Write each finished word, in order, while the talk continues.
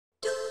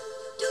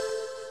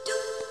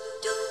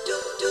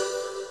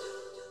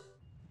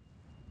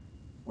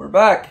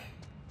back!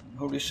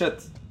 Holy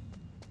shit.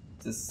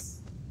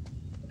 This...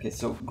 Okay,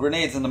 so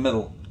grenades in the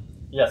middle.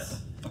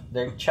 Yes,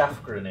 they're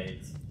chaff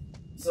grenades.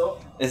 So...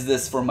 Is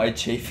this for my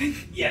chafing?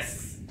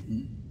 Yes!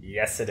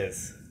 Yes it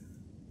is.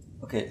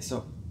 Okay,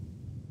 so...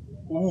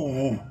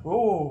 Ooh!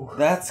 Ooh!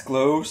 That's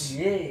close!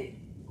 Yeah!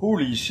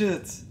 Holy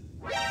shit!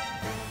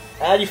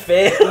 And you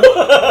fail!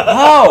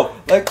 How?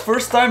 Like,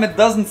 first time it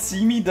doesn't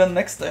see me, then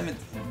next time it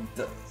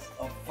does.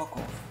 Oh, fuck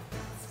off.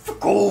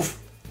 Fuck off!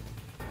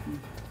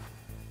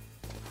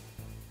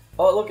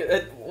 Oh, look at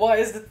it. Why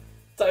is the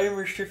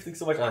timer shifting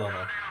so much? I don't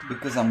know.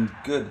 Because I'm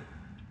good.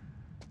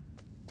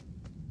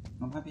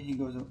 I'm happy he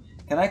goes over.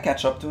 Can I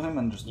catch up to him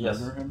and just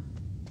murder him?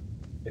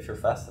 If you're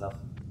fast enough.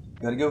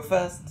 Gotta go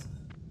fast.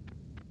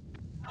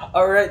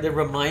 Alright, that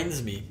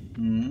reminds me.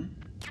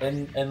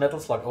 Mm-hmm. In Metal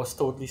Slug, I was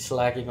totally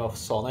slagging off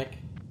Sonic.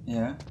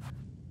 Yeah.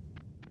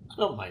 I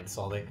don't mind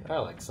Sonic. I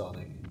like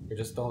Sonic. I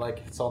just don't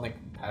like Sonic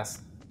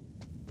past,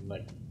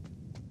 like,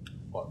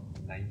 what,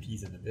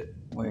 90s and a bit.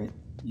 Wait,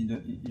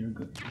 you're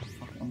good.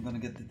 Fuck, I'm gonna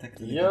get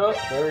detected. Yeah,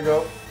 there we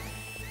go.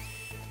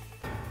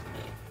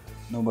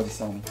 Nobody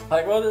saw me.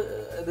 Like, well,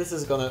 this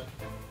is gonna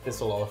piss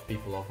a lot of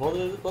people off.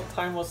 What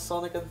time was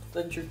Sonic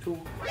Adventure 2?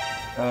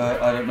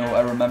 I don't know.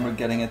 I remember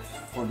getting it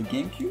for the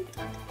GameCube.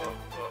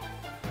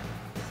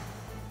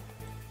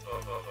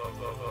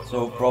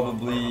 So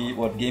probably,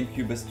 what,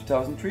 GameCube is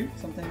 2003?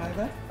 Something like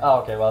that? Oh,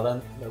 okay, well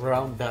then,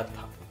 around that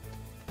time.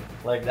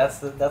 Like, that's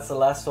the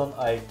last one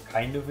I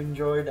kind of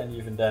enjoyed, and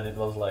even then it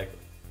was like,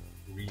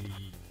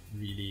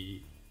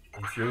 really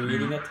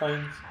infuriating at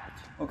times.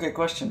 Okay,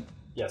 question.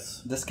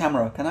 Yes. This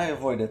camera, can I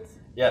avoid it?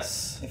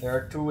 Yes, there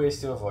are two ways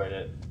to avoid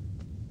it.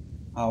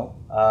 How?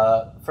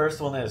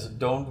 First one is,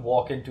 don't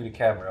walk into the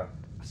camera.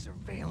 A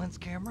surveillance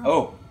camera?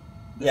 Oh!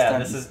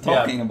 This is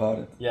talking about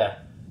it. Yeah,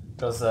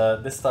 because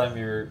this time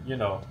you're,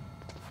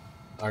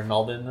 are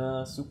not in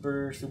a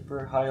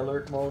super high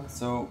alert mode.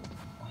 So,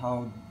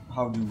 how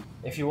do...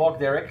 If you walk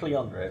directly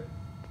under it,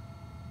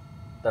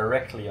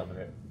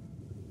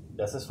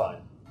 this is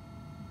fine.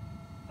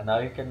 And now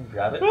you can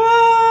grab it,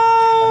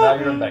 and now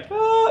you run back.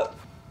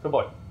 Good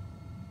boy.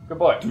 Good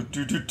boy.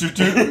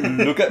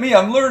 Look at me,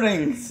 I'm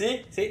learning!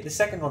 See, the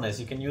second one is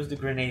you can use the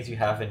grenades you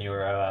have in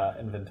your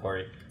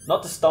inventory.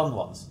 Not the stun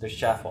ones, the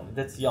chaff one.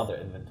 That's the other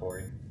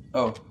inventory.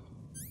 Oh.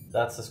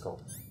 That's the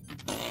scope.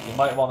 You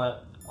might want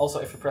to... Also,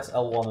 if you press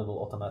L1, it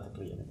will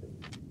automatically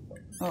indicate.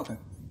 Okay.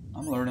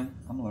 I'm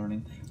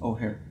learning. Oh,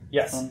 here.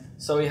 Yes. Stun.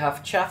 So you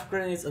have chaff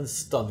grenades and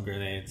stun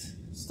grenades.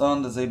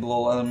 Stun, disable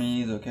all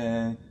enemies,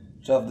 okay.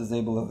 Chaff,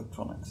 disable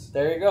electronics.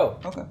 There you go.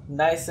 Okay.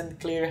 Nice and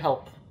clear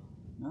help.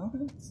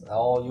 Okay. That's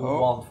all you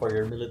want for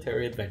your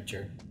military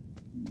adventure.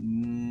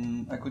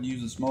 I could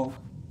use a smoke.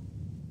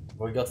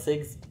 We got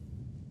SIGs?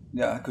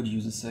 Yeah, I could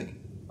use a SIG.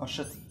 Oh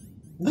shit.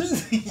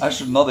 I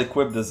should not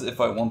equip this if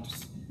I want to,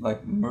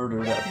 like,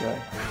 murder that guy.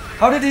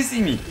 How did he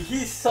see me?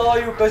 He saw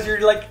you because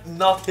you're, like,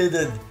 not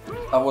hidden.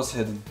 I was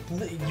hidden.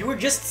 You were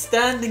just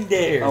standing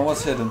there. I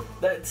was hidden.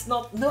 That's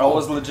not... No. I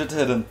was legit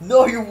hidden.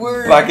 No, you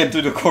weren't. Back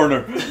into the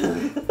corner.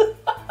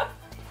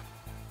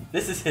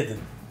 This is hidden.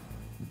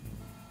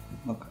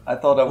 Look, I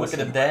thought I was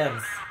Look at him hidden.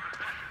 dance.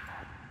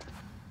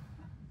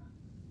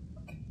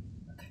 Okay.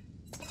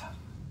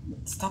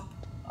 Stop.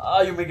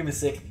 Ah, you're making me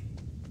sick.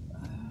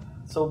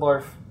 So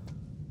barf.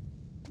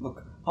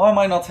 Look, how am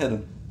I not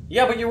hidden?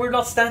 Yeah, but you were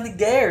not standing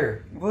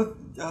there. What?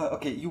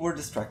 Okay, you were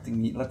distracting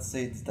me. Let's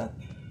say it's that.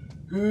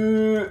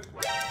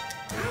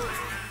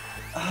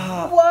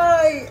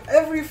 Why?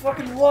 Every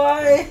fucking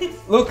why?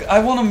 Look, I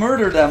want to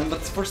murder them,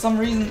 but for some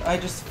reason I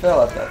just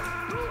fell at that.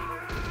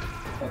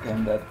 Okay,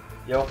 I'm dead.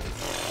 Yo.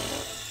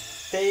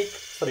 Take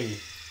 3.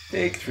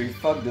 Take 3.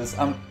 Fuck this.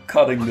 I'm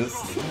cutting this.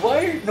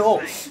 Why?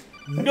 No.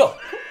 No.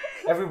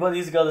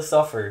 Everybody's gotta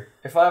suffer.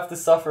 If I have to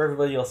suffer,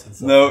 everybody else can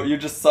suffer. No, you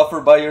just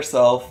suffer by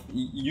yourself.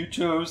 You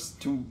chose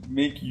to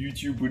make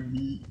YouTube with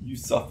me. You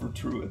suffer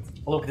through it.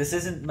 Look, this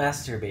isn't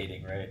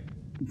masturbating, right?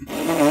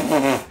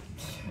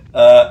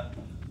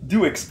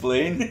 Do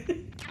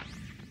explain.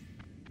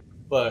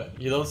 But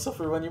you don't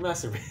suffer when you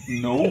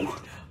masturbate. No.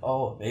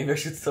 Oh, maybe I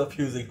should stop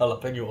using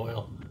jalapeno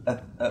oil.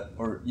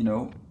 Or, you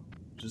know,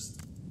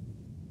 just...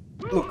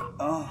 Look,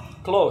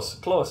 Close.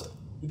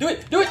 Do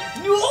it! No!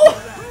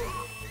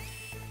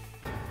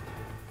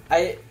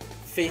 I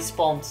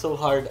facepalmed so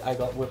hard I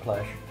got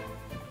whiplash.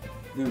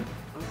 Dude,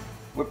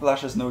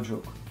 whiplash is no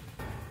joke.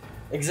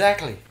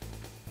 Exactly.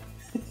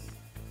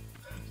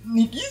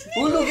 Sneaky.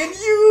 Oh, look at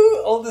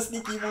you! All the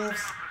sneaky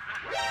moves.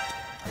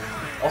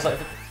 Also,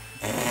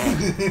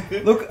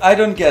 Look, I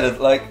don't get it.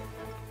 Like,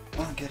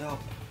 get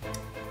up.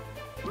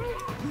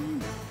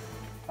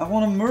 I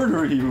want to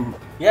murder you.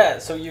 yeah,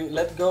 so you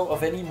let go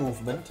of any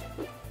movement,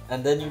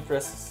 and then you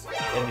press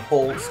and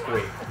hold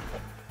square.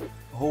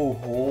 Oh,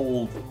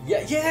 hold.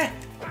 Yeah!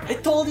 I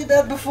told you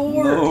that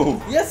before!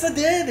 No. Yes, I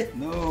did!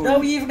 No. Now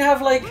we even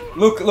have like...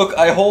 Look,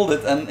 I hold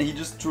it and he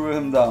just threw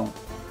him down.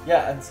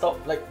 Yeah, and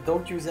stop, like,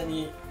 don't use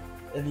any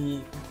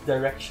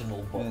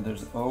directional buttons. Yeah,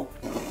 there's... Oh.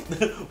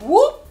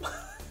 Whoop!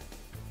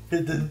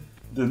 Hidden.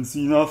 Didn't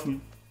see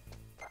nothing.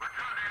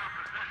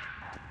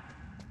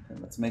 Okay,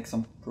 let's make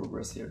some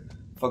progress here.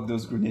 Fuck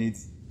those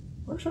grenades.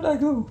 Where should I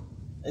go?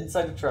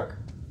 Inside the truck.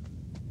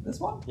 This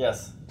one?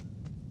 Yes.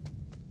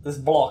 This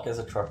block is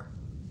a truck.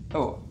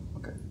 Oh,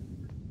 okay.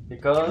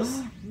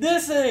 Because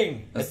this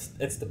thing!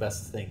 It's the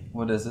best thing.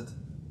 What is it?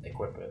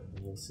 Equip it,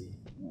 and you'll see.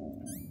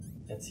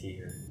 It's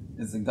here.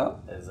 Is it a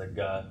gun? It's a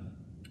gun.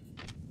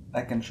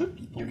 I can shoot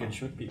people. You can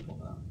shoot people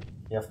now.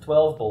 You have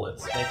 12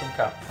 bullets. Make them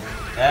count.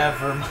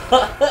 Never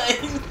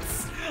mind.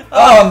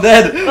 Oh, I'm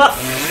dead!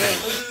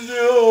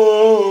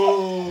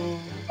 No.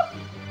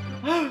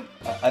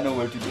 I know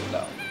where to go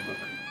now. Look.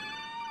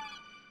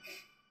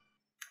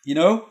 You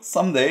know,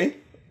 someday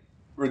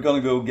we're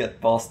gonna go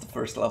get past the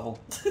first level.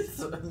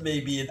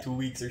 Maybe in 2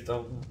 weeks or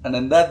something.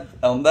 And then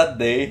on that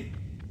day,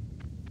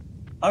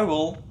 I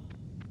will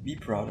be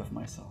proud of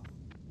myself.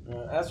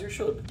 As you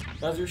should.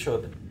 As you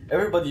should.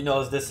 Everybody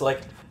knows this.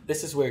 Like,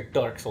 this is where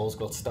Dark Souls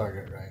got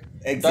started, right?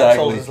 Exactly. Dark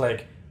Souls is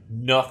like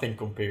nothing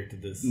compared to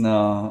this.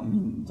 No, I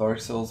mean, Dark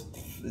Souls,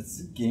 it's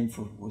a game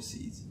for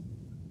wussies.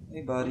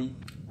 Hey, buddy.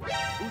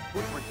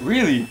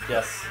 Really?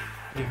 Yes.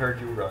 We heard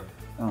you run.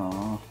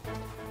 Aww.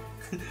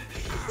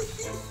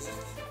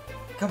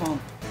 Come on.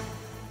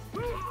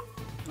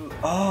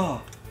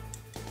 Ah.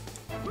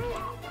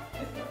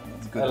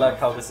 That's good. I like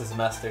how this is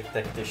master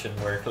tactician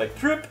work. Like,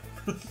 trip!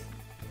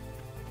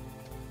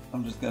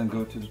 I'm just gonna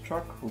go to the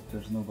truck, hope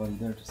there's nobody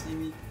there to see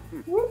me.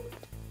 Whoop.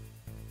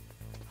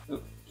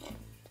 Oh.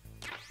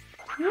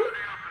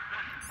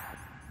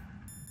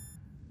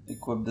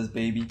 Equip this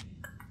baby.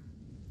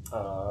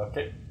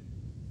 Okay.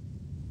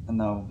 And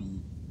now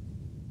be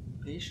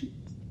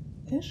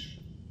patient-ish?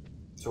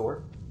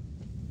 Sure.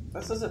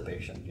 This is a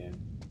patient game.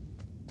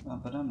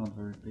 But I'm not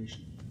very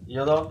patient. You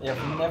have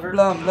never...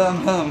 Blam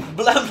blam blam.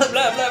 Blam blam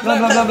blam blam Blam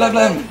blam blam blam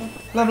blam.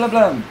 Blam blam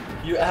blam.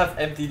 You have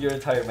emptied your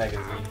entire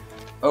magazine.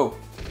 Oh,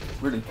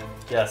 really?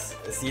 Yes.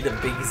 See the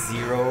big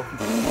zero?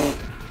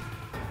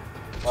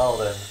 Well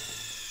then.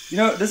 You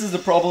know, this is the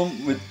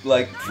problem with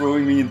like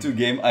throwing me into a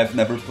game I've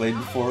never played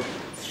before.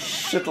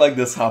 Shit like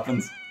this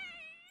happens.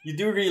 You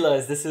do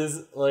realize this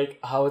is like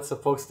how it's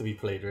supposed to be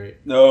played, right?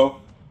 No.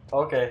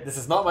 Okay, this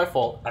is not my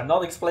fault. I'm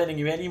not explaining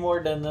you any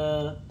more than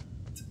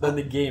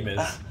the game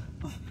is.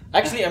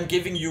 Actually, I'm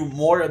giving you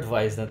more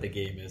advice than the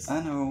game is. I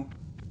know.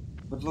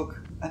 But look,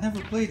 I never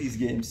play these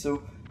games,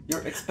 so you're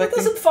That expecting...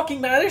 doesn't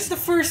fucking matter, it's the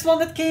first one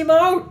that came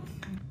out!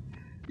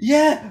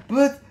 Yeah,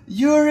 but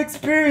you're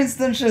experienced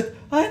and shit.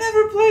 I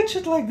never played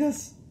shit like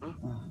this.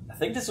 I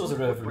think this was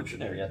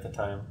revolutionary at the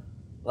time.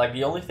 Like,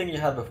 the only thing you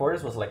had before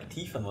this was like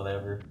Thief and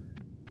whatever.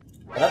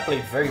 And that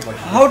played very much.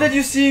 How did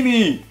you see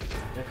me?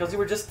 Because you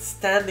were just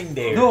standing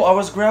there. No, I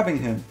was grabbing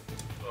him.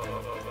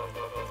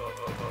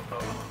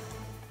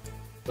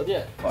 But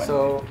yeah, Fine.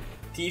 So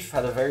Thief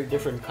had a very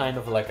different kind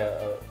of like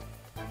a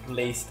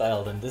play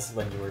style than this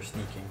when you were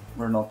sneaking.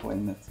 We're not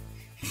playing it.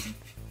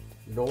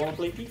 You don't want to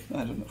play Thief?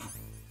 I don't know.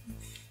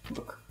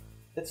 Look,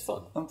 It's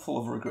fun. I'm full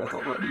of regret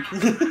already.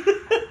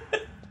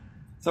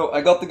 So,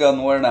 I got the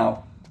gun, where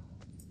now?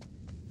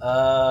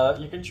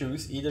 You can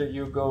choose. Either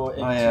you go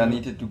into... Oh yeah, I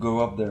needed to go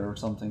up there or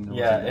something. There was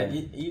Yeah, a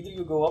guy. either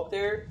you go up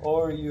there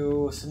or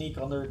you sneak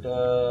under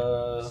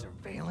the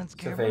surveillance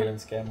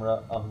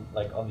camera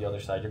on the other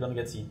side. You're gonna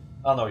get seen.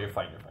 Oh no, you're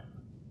fine. You're fine.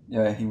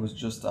 Yeah, he was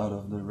just out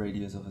of the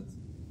radius of it.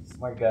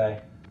 Smart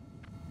guy.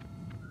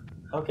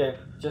 Okay,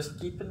 just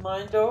keep in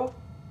mind though,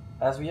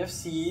 as we have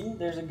seen,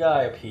 there's a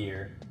guy up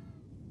here.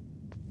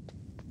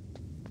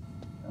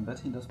 I bet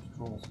he does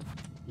patrols.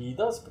 He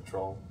does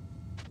patrol.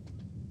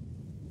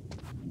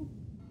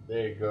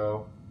 There you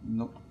go.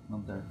 Nope,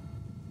 not there.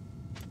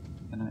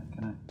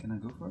 Can I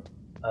go for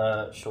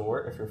it? Sure,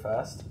 if you're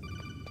fast.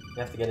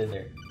 You have to get in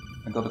there.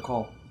 I got a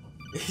call.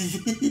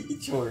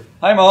 Sure.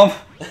 Hi, Mom!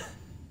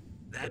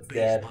 That base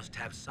dead. must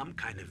have some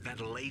kind of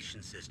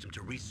ventilation system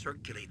to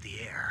recirculate the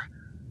air.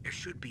 There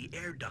should be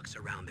air ducts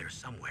around there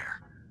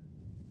somewhere.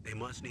 They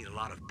must need a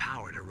lot of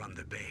power to run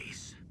the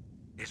base.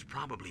 There's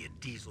probably a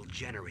diesel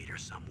generator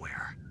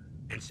somewhere.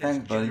 And since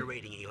Thanks, buddy.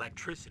 generating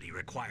electricity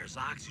requires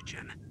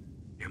oxygen,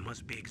 there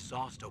must be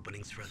exhaust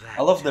openings for that.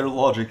 I love their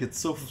logic, it's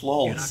so You're not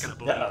flawless. gonna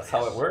believe Yeah, that's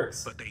how it this,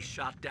 works. But they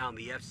shot down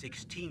the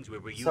F-16s we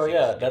were using. So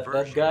yeah, as that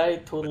diversion guy,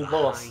 Total with a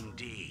Boss, Hind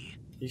D.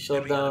 he shot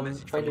Maybe I got a down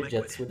message from fighter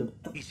jets with Liquid.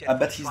 a... He said I if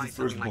bet we he's try the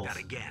first something like boss.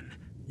 that again,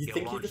 You he'll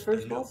think he's the launch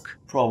first nuke. boss?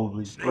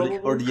 Probably.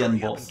 Or the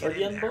end boss. Or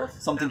the end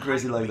boss? Something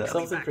crazy like that.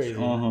 Something crazy.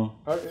 Uh-huh.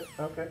 Okay,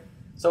 okay.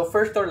 So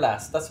first or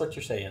last, that's what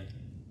you're saying.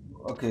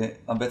 Okay,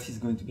 I bet he's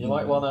going to be... You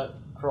might wanna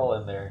crawl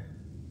in there.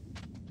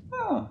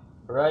 Ah,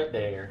 Right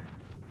there.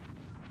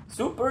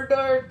 Super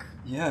dark!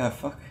 yeah,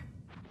 fuck.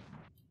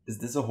 Is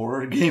this a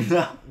horror game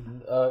now?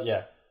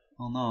 Yeah.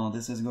 Oh no,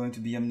 this is going to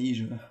be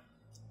Amnesia.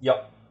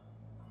 Yup.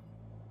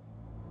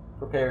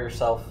 Prepare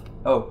yourself.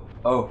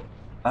 Oh,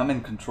 I'm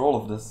in control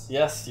of this.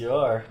 Yes, you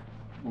are.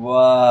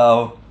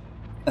 Wow.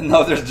 And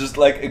now there's just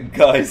like a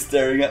guy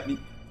staring at me.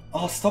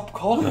 Oh, stop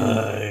calling me.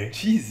 Hi.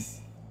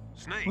 Jesus.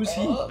 Who's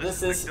he?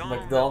 This is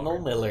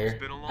McDonald Miller,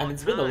 and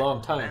it's been a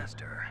long time.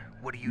 Master,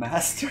 what do you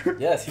Master?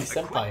 Yes, he's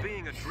I quit senpai.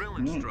 being a drill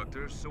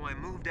instructor, so I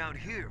moved out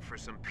here for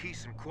some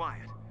peace and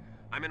quiet.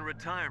 I'm in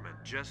retirement,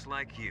 just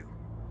like you.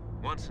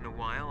 Once in a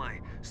while, I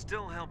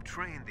still help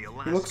train the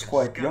Alaskan He looks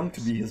quite young to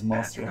scouts, be his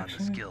master, passing on the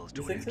actually. skills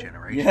to You a think new so?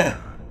 generation. Yeah,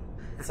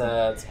 It's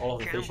all of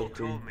the facial Campbell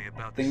cream. told me I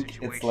about the think it's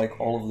situation like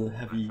all of here. the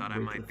heavy I thought I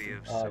might be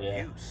of weightlifting. Oh, some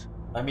yeah. use.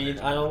 I mean,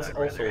 I I'd also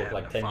rather look have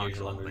like the 10 years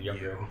foxhole than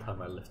younger you. every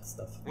time I lift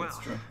stuff. Well,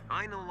 true.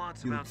 I know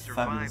lots You about look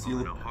fabulous. survival You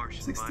in a look harsh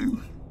 16.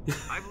 environment.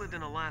 I've lived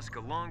in Alaska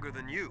longer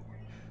than you.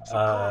 So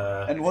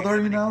Uh, And what are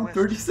you now?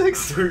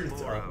 36? I'm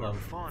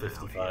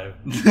 55.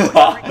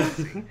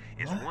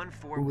 Is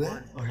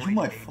What? Are you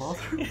my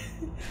father?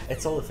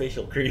 It's all the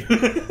facial cream.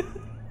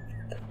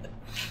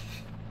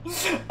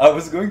 I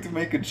was going to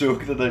make a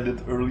joke that I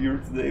did earlier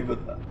today, but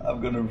I'm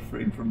gonna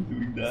refrain from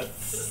doing that.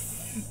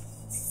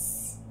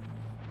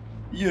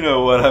 You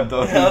know what I'm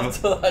talking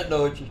about. I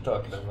know what you're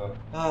talking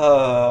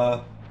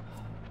about.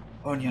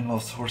 Onion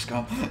loves horse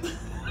cum.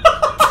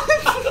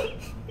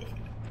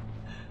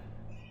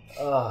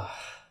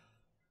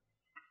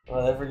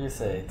 Whatever you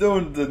say.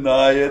 Don't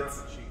deny it.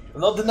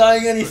 I'm not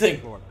denying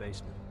anything.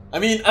 I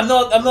mean, I'm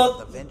not.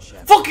 The vent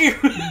shaft. Fuck you!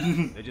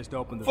 They just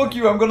opened the Fuck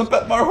you, I'm gonna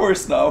pet my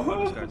horse now.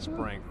 start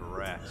spraying for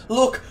rats.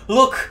 Look!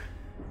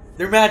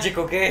 They're magic,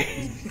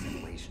 okay?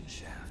 Ventilation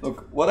shaft.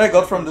 Look, what I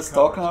got from this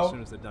talk As now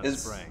soon as they're done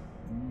is spraying.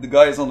 the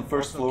guy is on the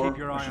first Also, floor. keep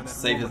your I eye on should that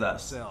save his woman in the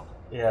ass. cell.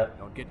 Yeah.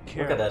 Don't get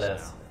Look at that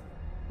careless ass.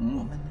 Mm.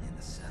 Woman in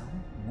the cell?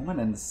 Woman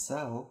in the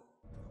cell.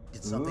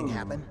 Did something Ooh.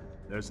 happen? now.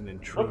 There's an Look,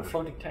 intruder.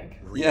 floating tank.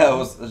 Yeah, I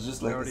was just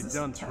He's like, already is this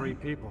done time? 3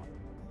 people.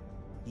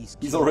 He's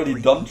killed already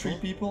 3 done people? 3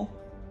 people?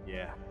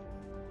 Yeah.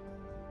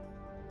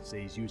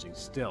 Say he's using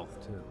stealth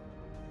too.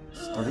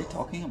 Are they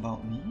talking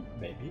about me?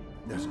 Maybe.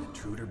 There's an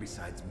intruder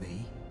besides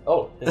me?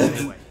 Oh, there's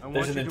Anyway, I want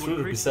an you to intruder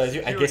increase besides the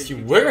you. I guess you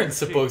security weren't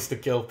feature. supposed to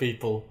kill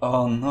people.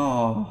 Oh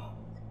no.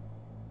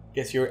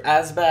 Guess you're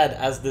as bad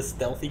as the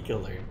stealthy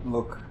killer.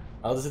 Look,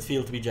 How does it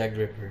feel to be Jack the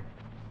Ripper?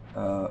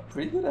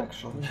 pretty good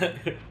actually.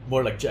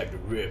 More like Jack the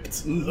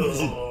Ripped.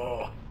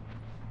 Ugh.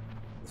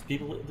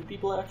 Do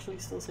people actually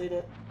still say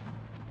that?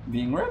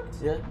 Being ripped?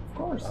 Yeah. Of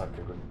course.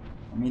 Okay, good.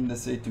 I mean, they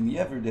say it to me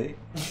every day.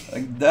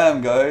 Like,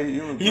 damn guy,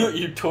 you look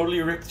You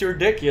totally ripped your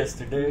dick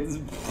yesterday.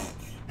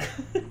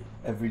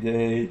 every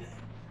day,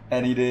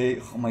 any day.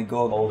 Oh my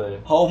god. All day.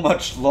 How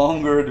much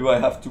longer do I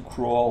have to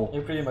crawl?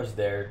 You're pretty much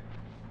there.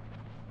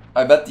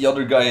 I bet the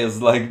other guy is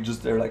like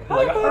just there like,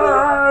 Like,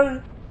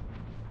 hi!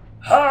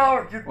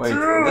 How you wait,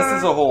 doing? this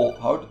is a whole,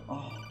 how,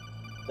 oh,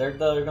 They're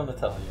gonna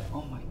tell you.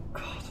 oh my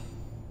god.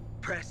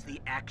 Press the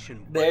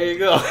action button. There you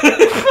go.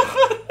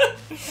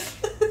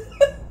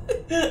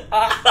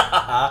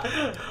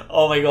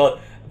 Oh my god.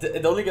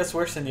 It only gets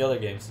worse in the other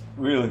games.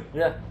 Really?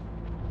 Yeah.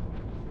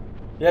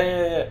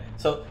 Yeah.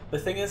 So the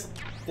thing is,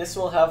 this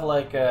will have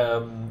like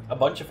a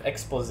bunch of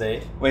expose.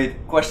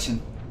 Wait,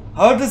 question.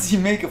 How does he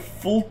make a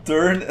full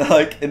turn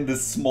like in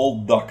this small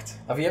duct?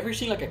 Have you ever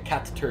seen like a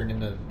cat turn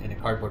in a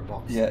cardboard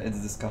box? Yeah, it's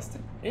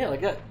disgusting. Yeah,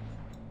 like that.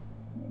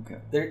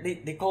 Okay.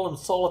 They call him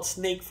Solid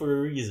Snake for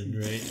a reason,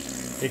 right?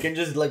 They can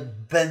just like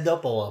bend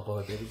up a lot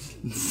of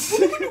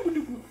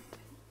it.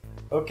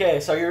 Okay,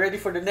 so you're ready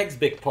for the next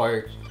big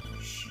part.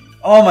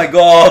 Oh my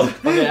god!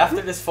 Okay,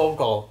 after this phone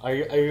call, are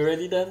you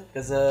ready then?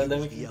 Because then we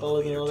Use can the call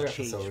it elevator another to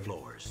change episode.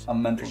 floors.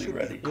 I'm There mentally should be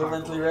a ready. You're cargo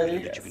mentally ready?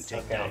 elevator that you can take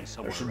Okay. down There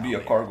somewhere should around be a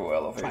there. cargo Try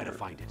elevator. to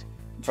find it.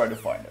 Try to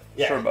find it.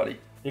 Yeah. Sure, buddy.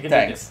 You can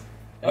Thanks. do this.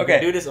 And Okay. we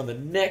can do this on the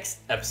next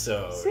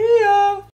episode. See ya!